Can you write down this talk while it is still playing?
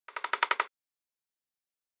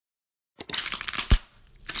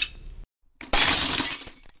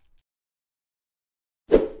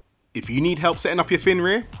If you need help setting up your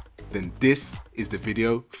Fenrir, then this is the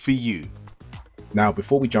video for you. Now,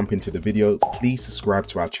 before we jump into the video, please subscribe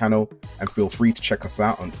to our channel and feel free to check us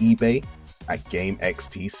out on eBay at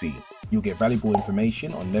Gamextc. You'll get valuable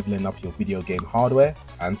information on leveling up your video game hardware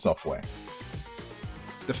and software.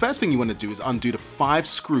 The first thing you want to do is undo the 5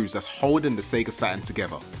 screws that's holding the Sega Saturn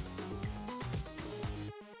together.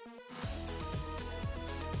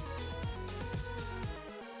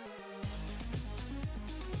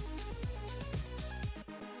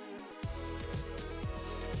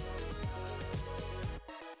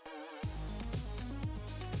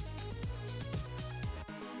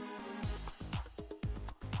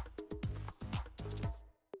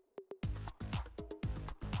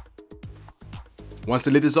 Once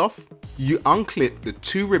the lid is off, you unclip the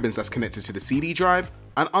 2 ribbons that's connected to the CD drive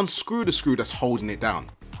and unscrew the screw that's holding it down.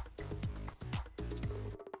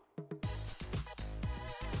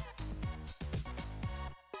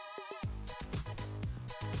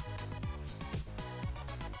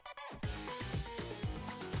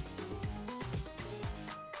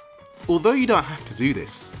 Although you don't have to do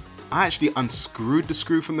this, I actually unscrewed the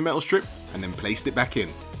screw from the metal strip and then placed it back in.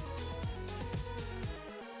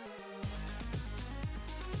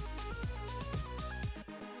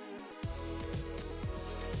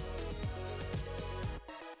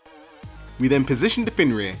 We then positioned the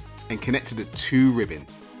Fenrir and connected the 2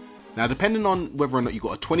 ribbons. Now, depending on whether or not you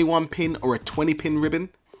got a 21 pin or a 20 pin ribbon,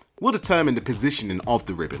 will determine the positioning of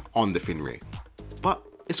the ribbon on the Fenrir. But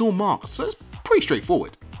it's all marked, so it's pretty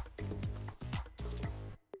straightforward.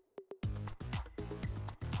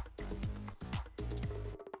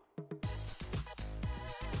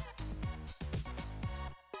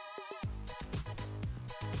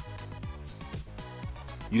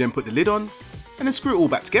 You then put the lid on and then screw it all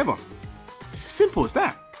back together. It's as simple as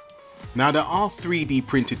that. Now, there are 3D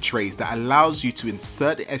printed trays that allows you to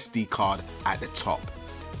insert the SD card at the top.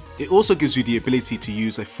 It also gives you the ability to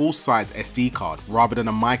use a full-size SD card rather than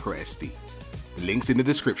a micro SD. The link's in the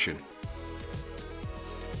description.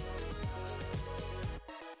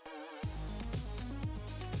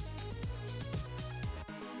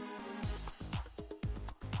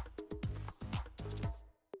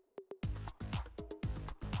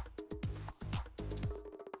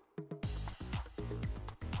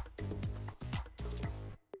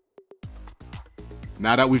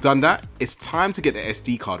 Now that we've done that, it's time to get the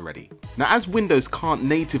SD card ready. Now, as Windows can't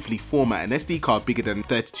natively format an SD card bigger than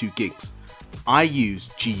 32 gigs, I use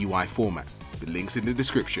GUI format. The link's in the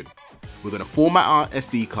description. We're going to format our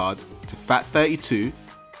SD card to FAT32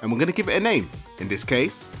 and we're going to give it a name. In this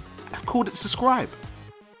case, I've called it subscribe.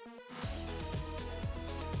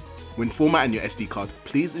 When formatting your SD card,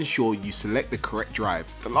 please ensure you select the correct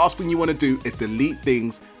drive. The last thing you want to do is delete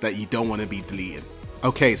things that you don't want to be deleting.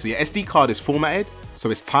 Okay, so your SD card is formatted, so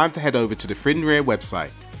it's time to head over to the Fenrir website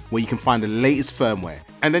where you can find the latest firmware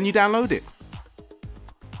and then you download it.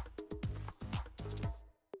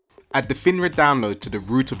 Add the Fenrir download to the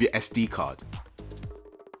root of your SD card.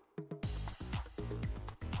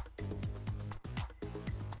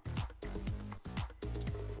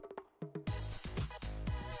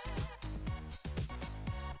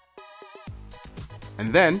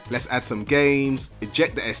 And then let's add some games,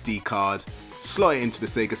 eject the SD card, slot it into the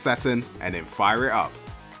Sega Saturn and then fire it up.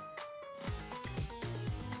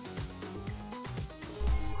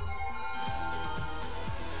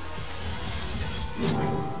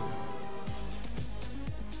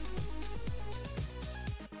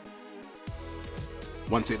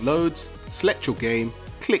 Once it loads, select your game,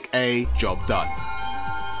 click A, job done.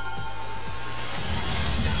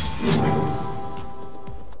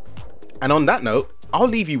 And on that note, I'll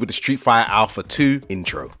leave you with the Street Fighter Alpha 2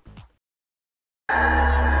 intro.